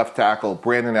good left tackle,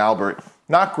 Brandon Albert.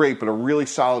 Not great, but a really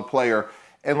solid player.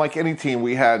 And like any team,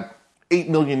 we had 8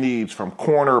 million needs from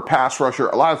corner, pass rusher,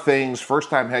 a lot of things,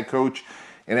 first-time head coach.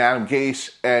 And Adam Gase,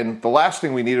 and the last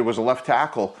thing we needed was a left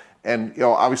tackle. And,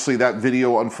 obviously that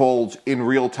video unfolds in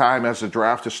real time as the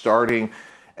draft is starting.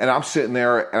 And I'm sitting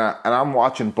there, and I'm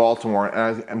watching Baltimore,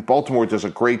 and Baltimore does a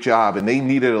great job, and they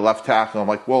needed a left tackle. I'm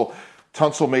like, well,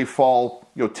 Tunsil may fall.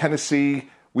 Tennessee,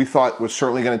 we thought was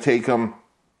certainly going to take him.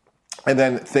 And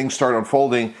then things started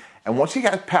unfolding. And once he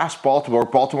got past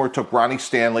Baltimore took Ronnie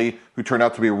Stanley, who turned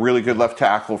out to be a really good left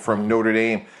tackle from Notre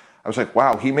Dame. I was like,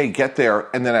 wow, he may get there.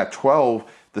 And then at 12,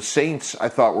 the Saints, I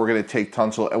thought, were going to take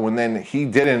Tunsil. And when then he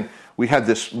didn't, we had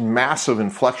this massive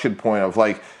inflection point of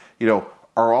like,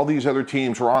 are all these other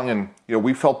teams wrong? And,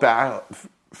 we fell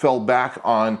back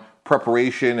on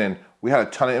preparation, and we had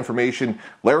a ton of information.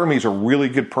 Laramie's a really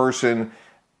good person.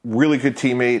 really good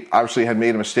teammate, obviously had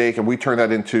made a mistake, and we turned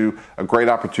that into a great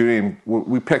opportunity. And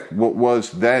we picked what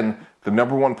was then the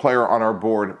number one player on our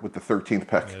board with the 13th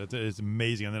pick. Yeah, it's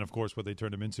amazing. And then, of course, what they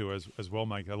turned him into as well,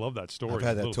 Mike. I love that story. I've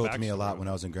had that told to me a lot when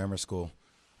I was in grammar school.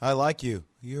 I like you.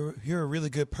 You're a really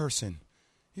good person.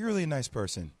 You're really a nice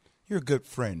person. You're a good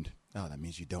friend. Oh, that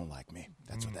means you don't like me.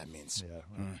 That's what that means. Yeah.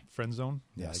 Friend zone?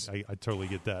 Yes. Yeah, I totally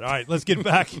get that. All right, let's get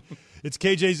back. It's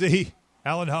KJZ,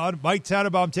 Alan Hod, Mike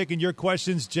Tannenbaum taking your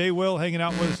questions. Jay Will hanging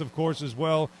out with us, of course, as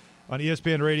well on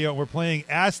ESPN Radio. We're playing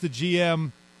Ask the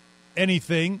GM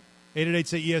Anything.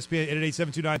 888-ESPN,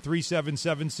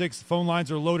 888-729-3776. The phone lines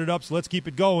are loaded up, so let's keep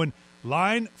it going.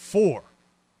 Line 4.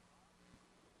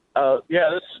 Yeah,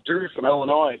 this is Drew from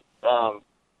Illinois.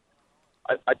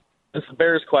 This is a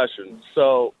Bears question.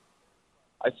 So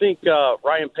I think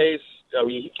Ryan Pace,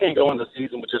 he can't go into the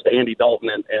season with just Andy Dalton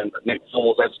and Nick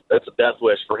Foles. That's a death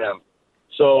wish for him.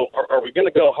 So are we going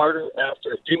to go harder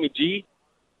after Jimmy G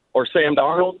or Sam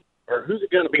Darnold, or who's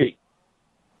it going to be?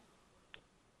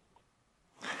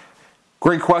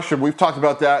 Great question. We've talked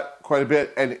about that quite a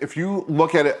bit. And if you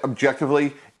look at it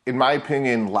objectively, in my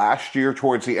opinion, last year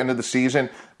towards the end of the season,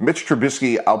 Mitch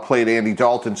Trubisky outplayed Andy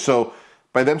Dalton. So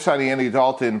by them signing Andy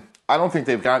Dalton, I don't think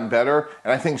they've gotten better.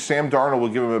 And I think Sam Darnold will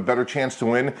give him a better chance to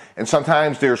win. And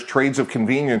sometimes there's trades of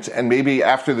convenience. And maybe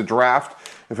after the draft,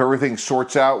 if everything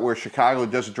sorts out where Chicago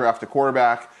doesn't draft a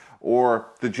quarterback or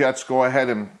the Jets go ahead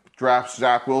and draft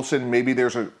Zach Wilson, maybe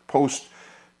there's a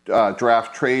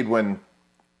post-draft trade when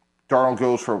Darnold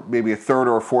goes for maybe a third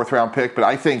or a fourth round pick. But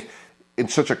I think in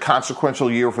such a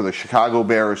consequential year for the Chicago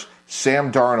Bears,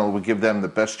 Sam Darnold would give them the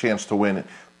best chance to win,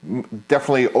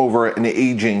 definitely over an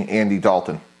aging Andy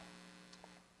Dalton.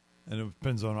 And it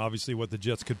depends on, obviously, what the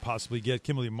Jets could possibly get.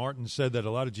 Kimberly Martin said that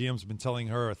a lot of GMs have been telling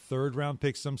her a third-round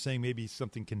pick, some saying maybe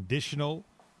something conditional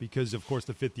because, of course,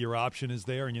 the fifth-year option is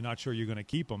there and you're not sure you're going to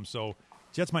keep him. So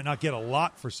Jets might not get a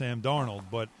lot for Sam Darnold,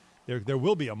 but there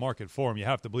will be a market for him, you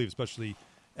have to believe, especially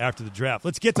after the draft.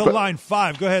 Let's get to line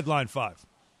 5. Go ahead, line 5.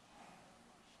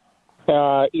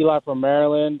 Eli from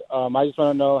Maryland. I just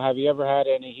want to know, have you ever had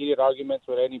any heated arguments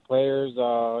with any players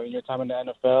in your time in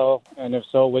the NFL? And if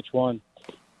so, which one?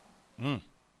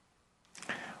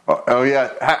 Oh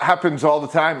yeah. Happens all the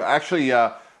time. Actually,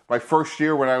 my first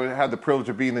year when I had the privilege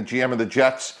of being the GM of the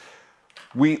Jets,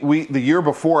 we the year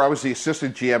before I was the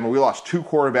assistant GM, and we lost 2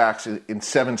 quarterbacks in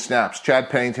 7 snaps, Chad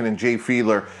Pennington and Jay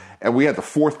Fiedler. And we had the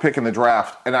 4th pick in the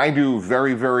draft. And I knew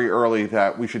very, very early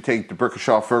that we should take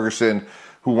DeBrickashaw Ferguson,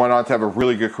 who went on to have a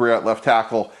really good career at left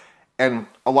tackle. And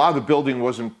a lot of the building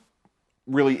wasn't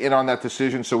really in on that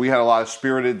decision, so we had a lot of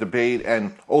spirited debate.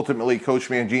 And ultimately, Coach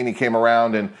Mangini came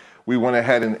around, and we went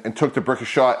ahead and took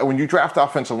DeBrickashaw. And when you draft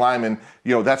offensive linemen,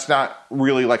 that's not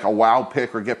really like a wow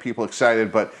pick or get people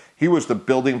excited, but he was the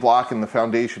building block and the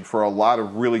foundation for a lot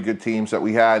of really good teams that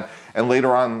we had. And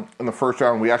later on in the first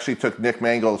round, we actually took Nick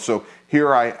Mangold. So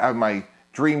here I have my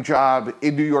dream job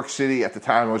in New York City. At the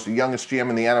time, I was the youngest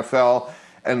GM in the NFL.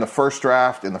 And in the first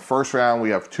draft, in the first round, we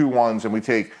have 2 ones, and we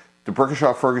take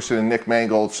DeBrickashaw Ferguson and Nick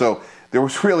Mangold. So there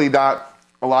was really not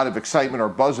a lot of excitement or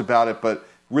buzz about it, but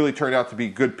really turned out to be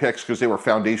good picks because they were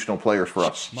foundational players for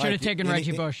us. Should have taken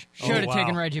Reggie Bush. Should have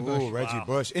taken Reggie Bush. Ooh, Reggie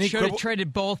Bush. Should have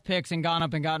traded both picks and gone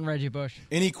up and gotten Reggie Bush.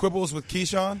 Any quibbles with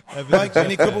Keyshawn? Mike,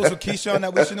 any quibbles with Keyshawn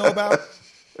that we should know about?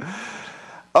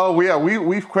 Oh, yeah,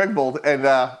 we've quibbled. And,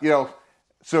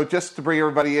 so just to bring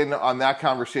everybody in on that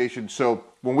conversation, so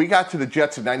when we got to the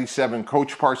Jets in 97,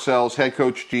 Coach Parcells, head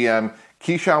coach GM,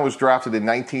 Keyshawn was drafted in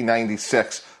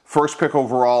 1996. First pick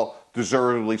overall,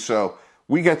 deservedly so.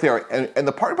 We get there, and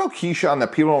the part about Keyshawn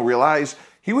that people don't realize,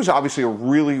 he was obviously a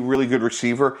really, really good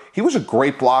receiver. He was a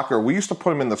great blocker. We used to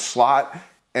put him in the slot,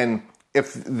 and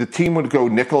if the team would go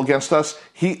nickel against us,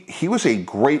 he was a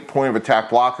great point of attack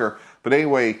blocker. But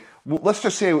anyway, let's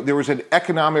just say there was an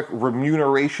economic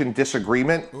remuneration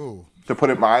disagreement, to put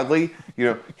it mildly.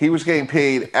 He was getting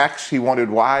paid X, he wanted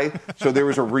Y, so there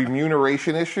was a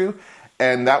remuneration issue,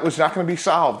 and that was not going to be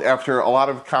solved after a lot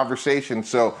of conversation.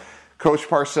 So Coach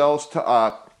Parcells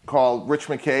called Rich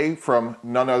McKay from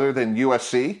none other than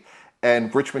USC,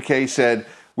 and Rich McKay said,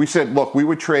 look, we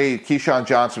would trade Keyshawn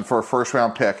Johnson for a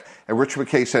first-round pick, and Rich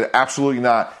McKay said, absolutely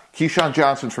not. Keyshawn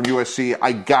Johnson's from USC,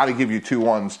 I got to give you 2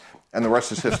 ones, and the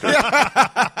rest is history.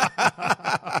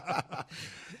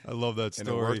 I love that story.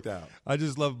 And it worked out. I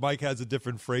just love Mike has the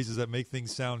different phrases that make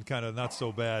things sound kind of not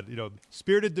so bad.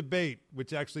 Spirited debate,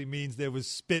 which actually means there was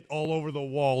spit all over the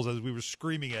walls as we were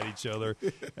screaming at each other.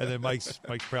 And then Mike's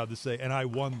proud to say, and I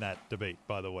won that debate,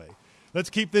 by the way. Let's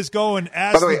keep this going.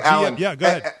 By the way, Alan, yeah, go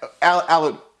ahead.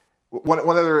 Alan, one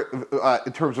other,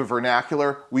 in terms of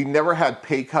vernacular, we never had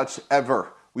pay cuts ever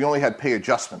we only had pay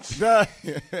adjustments.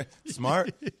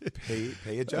 Smart.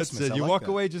 Pay adjustments. That's it. I You like walk that.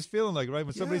 away just feeling like, right?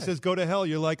 When somebody says go to hell,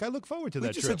 you're like, I look forward to We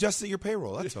that just trip. adjusted your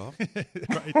payroll. That's all.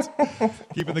 Right.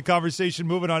 Keeping the conversation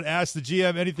moving on Ask the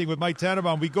GM Anything with Mike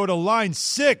Tannenbaum. We go to line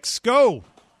 6. Go.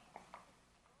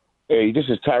 Hey, this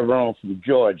is Tyrone from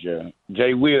Georgia.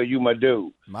 Jay Will, you my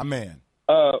dude. My man.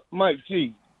 Mike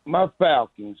G, my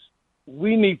Falcons,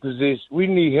 we need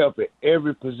help at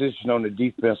every position on the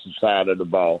defensive side of the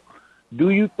ball. Do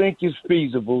you think it's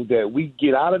feasible that we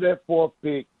get out of that 4th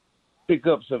pick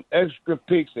up some extra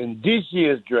picks in this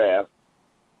year's draft,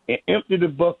 and empty the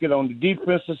bucket on the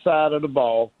defensive side of the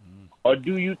ball? Or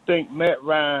do you think Matt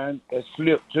Ryan has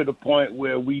slipped to the point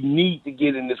where we need to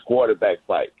get in this quarterback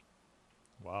fight?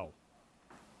 Wow.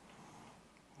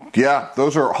 Yeah,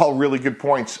 those are all really good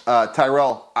points.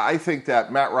 Tyrell, I think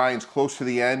that Matt Ryan's close to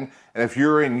the end. And if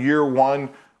you're in year 1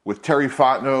 with Terry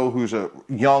Fontenot, who's a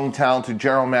young, talented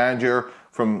general manager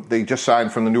they just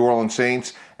signed from the New Orleans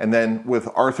Saints, and then with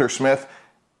Arthur Smith,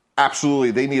 absolutely,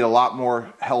 they need a lot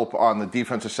more help on the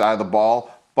defensive side of the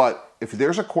ball. But if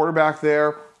there's a quarterback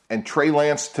there, and Trey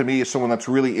Lance, to me, is someone that's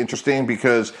really interesting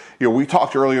because, we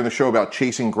talked earlier in the show about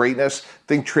chasing greatness. I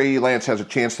think Trey Lance has a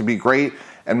chance to be great.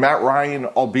 And Matt Ryan,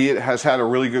 albeit has had a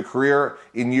really good career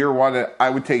in year 1, I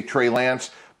would take Trey Lance.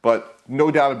 But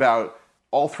no doubt about it,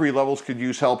 all 3 levels could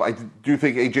use help. I do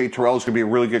think A.J. Terrell is going to be a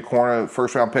really good corner,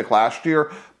 first-round pick last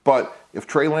year. But if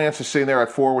Trey Lance is sitting there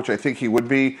at 4, which I think he would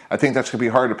be, I think that's going to be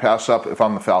hard to pass up if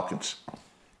I'm the Falcons.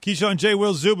 Keyshawn, J.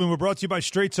 Will, Zubin. We're brought to you by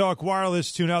Straight Talk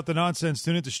Wireless. Tune out the nonsense.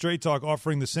 Tune into Straight Talk,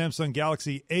 offering the Samsung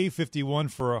Galaxy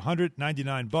A51 for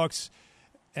 $199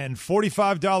 and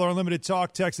 $45 unlimited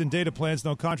talk, text, and data plans.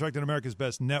 No contract in America's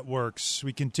best networks.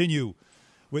 We continue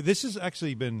with this. Has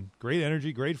actually been great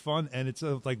energy, great fun, and it's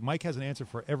like Mike has an answer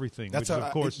for everything. That's which is,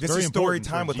 of course, this very is story important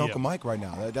time for with GM. Uncle Mike right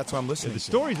now. That's what I'm listening The to.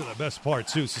 stories are the best part,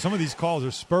 too. So some of these calls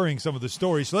are spurring some of the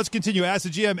stories. So let's continue. Ask the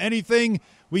GM Anything.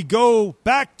 We go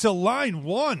back to line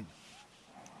 1.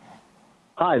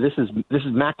 Hi, this is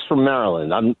Max from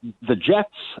Maryland. The Jets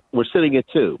were sitting at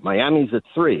 2. Miami's at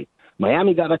 3.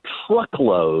 Miami got a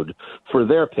truckload for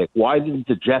their pick. Why didn't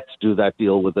the Jets do that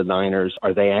deal with the Niners?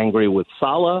 Are they angry with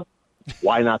Saleh?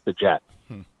 Why not the Jets?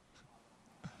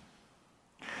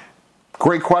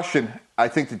 Great question. I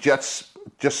think the Jets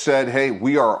just said, hey,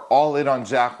 we are all in on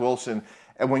Zach Wilson.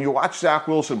 And when you watch Zach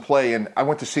Wilson play, and I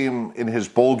went to see him in his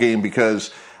bowl game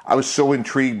because I was so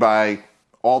intrigued by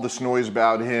all this noise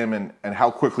about him and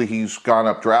how quickly he's gone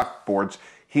up draft boards.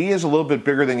 He is a little bit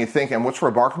bigger than you think. And what's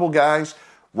remarkable, guys,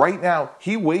 right now,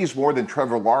 he weighs more than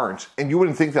Trevor Lawrence. And you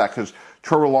wouldn't think that because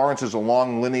Trevor Lawrence is a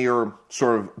long, linear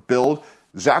sort of build.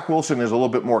 Zach Wilson is a little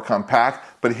bit more compact,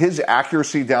 but his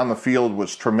accuracy down the field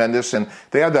was tremendous. And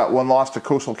they had that one loss to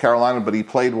Coastal Carolina, but he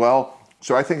played well.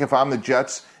 So I think if I'm the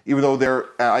Jets, even though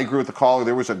I agree with the caller,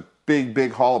 there was a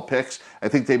big haul of picks. I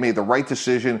think they made the right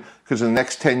decision because in the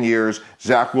next 10 years,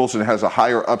 Zach Wilson has a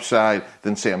higher upside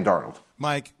than Sam Darnold.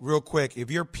 Mike, real quick,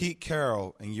 if you're Pete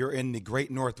Carroll and you're in the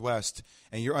great Northwest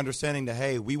and you're understanding that,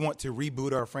 hey, we want to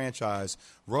reboot our franchise,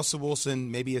 Russell Wilson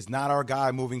maybe is not our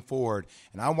guy moving forward,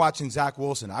 and I'm watching Zach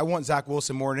Wilson. I want Zach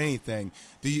Wilson more than anything.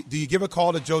 Do you give a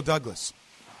call to Joe Douglas?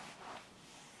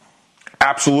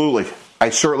 Absolutely. I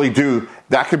certainly do.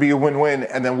 That could be a win-win.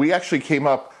 And then we actually came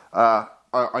up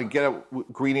on Get Up,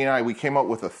 Greeny and I, we came up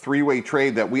with a 3-way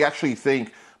trade that we actually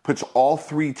think puts all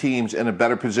 3 teams in a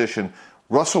better position.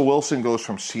 Russell Wilson goes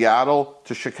from Seattle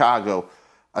to Chicago.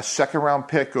 A second-round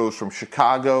pick goes from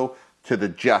Chicago to the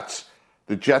Jets.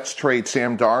 The Jets trade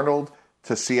Sam Darnold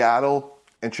to Seattle,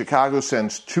 and Chicago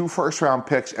sends 2 first-round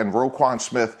picks and Roquan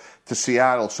Smith to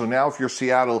Seattle. So now if you're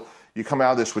Seattle, you come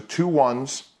out of this with 2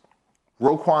 1s,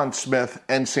 Roquan Smith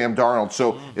and Sam Darnold.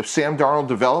 So if Sam Darnold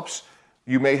develops,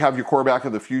 you may have your quarterback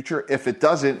of the future. If it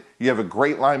doesn't, you have a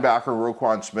great linebacker,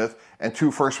 Roquan Smith, and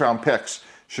 2 first-round picks.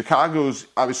 Chicago's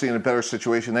obviously in a better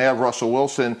situation. They have Russell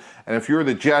Wilson. And if you're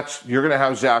the Jets, you're going to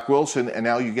have Zach Wilson, and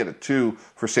now you get a 2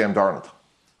 for Sam Darnold.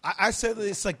 I said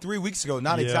this like 3 weeks ago.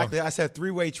 Not exactly. I said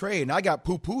 3-way trade, and I got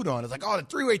poo-pooed on. It's like,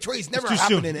 the 3-way trades never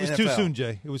happen in the NFL. It was too soon,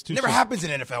 Jay. It was too soon. Never happens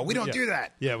in NFL. We don't do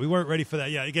that. Yeah, we weren't ready for that.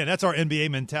 Yeah, again, that's our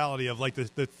NBA mentality of like the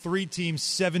 3-team,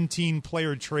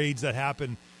 17-player trades that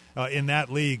happen in that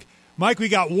league. Mike, we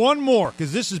got one more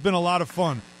because this has been a lot of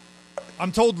fun.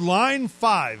 I'm told line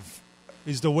 5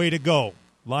 is the way to go.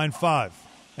 Line 5.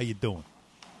 How you doing?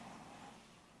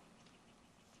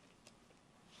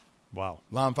 Wow.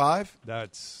 Line 5?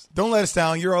 That's... Don't let us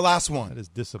down. You're our last one. That is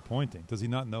disappointing. Does he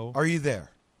not know? Are you there?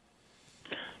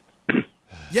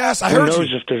 Yes, I heard you. Who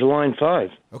knows if there's line 5?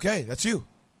 Okay, that's you.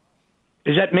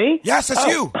 Is that me? Yes, that's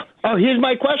you. Oh, here's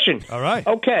my question. All right.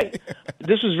 Okay.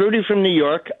 This is Rudy from New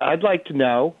York. I'd like to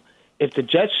know if the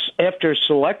Jets, after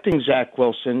selecting Zach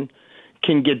Wilson,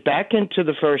 can get back into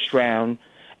the first round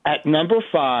at number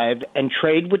 5 and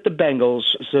trade with the Bengals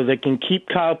so they can keep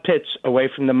Kyle Pitts away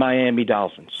from the Miami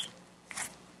Dolphins.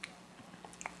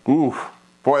 Ooh,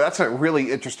 boy, that's a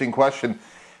really interesting question.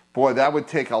 Boy, that would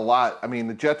take a lot. I mean,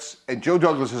 the Jets, and Joe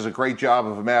Douglas does a great job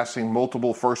of amassing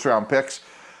multiple first-round picks.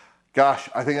 Gosh,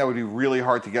 I think that would be really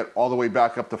hard to get all the way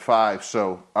back up to 5.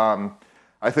 So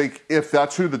I think if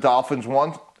that's who the Dolphins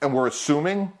want, and we're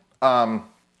assuming, I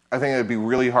think it would be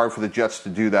really hard for the Jets to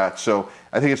do that. So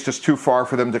I think it's just too far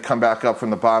for them to come back up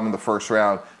from the bottom of the first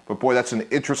round. But boy, that's an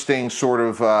interesting sort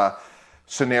of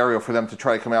scenario for them to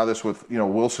try to come out of this with,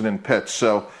 Wilson and Pitts.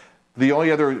 So the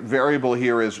only other variable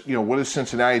here is, what does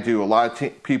Cincinnati do? A lot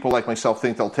of people like myself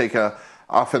think they'll take a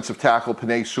offensive tackle,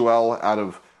 Penei Sewell, out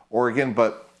of Oregon.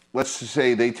 But let's just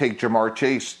say they take Jamar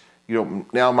Chase.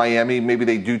 Now Miami, maybe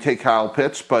they do take Kyle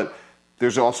Pitts. But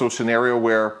there's also a scenario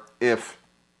where if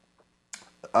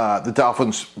the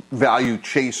Dolphins value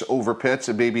Chase over Pitts,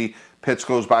 and maybe Pitts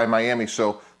goes by Miami.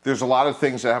 So there's a lot of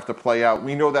things that have to play out.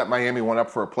 We know that Miami went up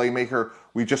for a playmaker.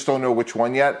 We just don't know which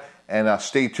one yet. And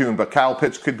stay tuned. But Kyle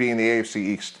Pitts could be in the AFC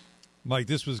East. Mike,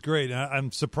 this was great.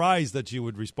 I'm surprised that you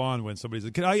would respond when somebody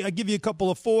said, "Can I give you a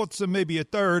couple of fourths and maybe a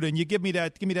third, and you give me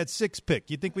that 6th pick?"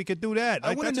 You think we could do that? I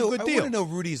want That's a good deal. to know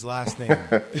Rudy's last name.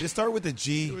 Did it start with a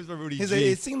G? It was the Rudy G.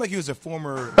 G. It seemed like he was a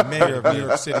former mayor of New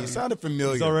York City. It sounded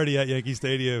familiar. He's already at Yankee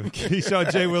Stadium.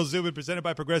 Keyshawn, J. Will Zubin, presented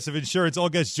by Progressive Insurance. All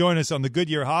guests join us on the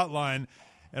Goodyear Hotline.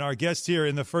 And our guest here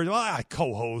in the first,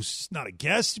 co-host, not a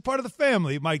guest, part of the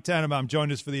family, Mike Tannenbaum,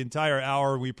 joined us for the entire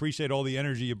hour. We appreciate all the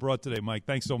energy you brought today, Mike.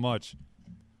 Thanks so much.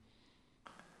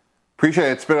 Appreciate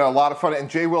it. It's been a lot of fun. And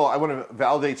Jay Will, I want to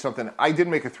validate something. I did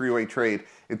make a 3-way trade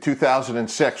in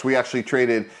 2006. We actually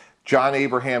traded John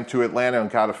Abraham to Atlanta and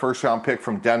got a first-round pick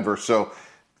from Denver. So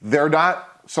they're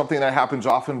not something that happens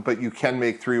often, but you can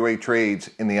make 3-way trades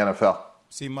in the NFL.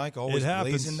 See, Mike always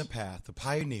blazing the path, the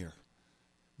pioneer.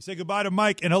 Say goodbye to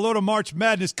Mike and hello to March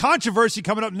Madness controversy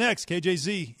coming up next.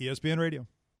 KJZ, ESPN Radio.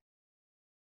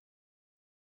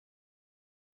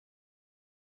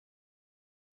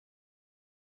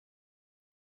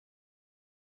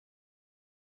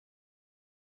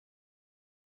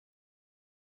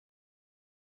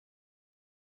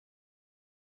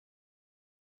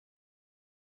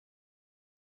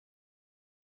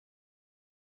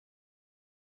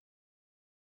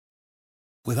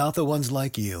 Without the ones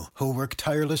like you, who work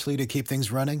tirelessly to keep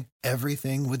things running,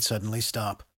 everything would suddenly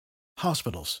stop.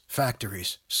 Hospitals,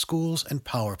 factories, schools, and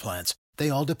power plants, they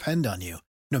all depend on you.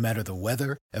 No matter the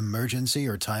weather, emergency,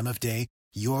 or time of day,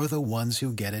 you're the ones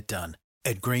who get it done.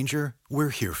 At Grainger, we're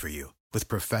here for you with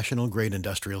professional-grade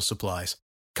industrial supplies.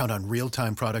 Count on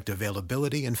real-time product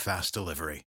availability and fast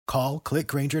delivery. Call, click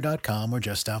Grainger.com, or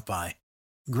just stop by.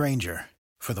 Grainger,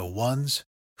 for the ones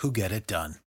who get it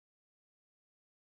done.